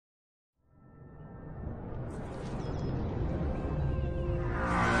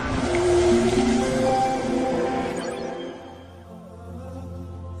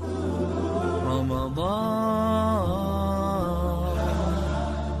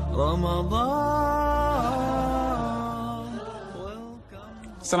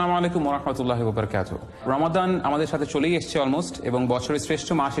আসসালামু আলাইকুম ওয়া রাহমাতুল্লাহি ওয়া বারাকাতুহু। রমাদান আমাদের সাথে চলেই এসেছে অলমোস্ট, এবং বছরের শ্রেষ্ঠ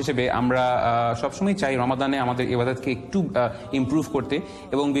মাস হিসেবে আমরা সবসময় চাই রমাদানে আমাদের ইবাদতকে একটু ইমপ্রুভ করতে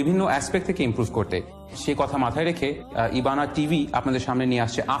এবং বিভিন্ন অ্যাসপেক্ট থেকে ইমপ্রুভ করতে। সে কথা মাথায় রেখে ইবানা টিভি আপনাদের সামনে নিয়ে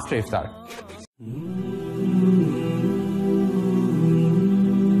আসছে আফটার ইফতার।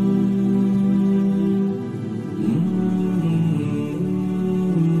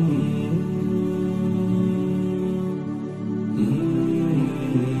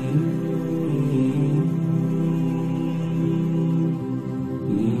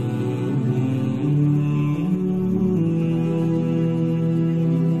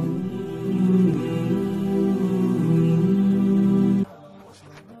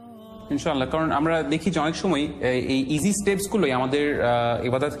 ইনশাআল্লাহ, কারণ আমরা দেখি যে অনেক সময় এই ইজি স্টেপসগুলোই আমাদের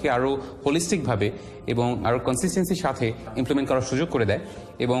ইবাদতকে আরো হোলিস্টিক ভাবে এবং আরো কনসিস্টেন্সির সাথে ইমপ্লিমেন্ট করার সুযোগ করে দেয়।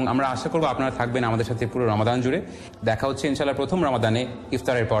 এবং আমরা আশা করব আপনারা থাকবেন আমাদের সাথে পুরো রমাদান জুড়ে। দেখা হচ্ছে ইনশাআল্লাহ প্রথম রমাদানে,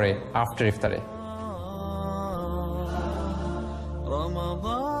 ইফতারের পরে, আফটার ইফতারে।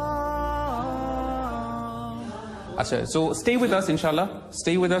 আচ্ছা, সো স্টে উইথ আস ইনশাআল্লাহ,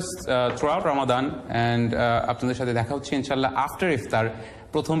 stay with us throughout Ramadan, and আপনাদের সাথে দেখা হচ্ছে ইনশাআল্লাহ আফটার ইফতার,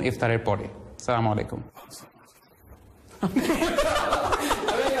 প্রথম ইফতারের পরে। আসসালামু আলাইকুম।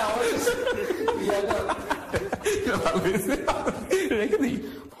 রেখে দিই।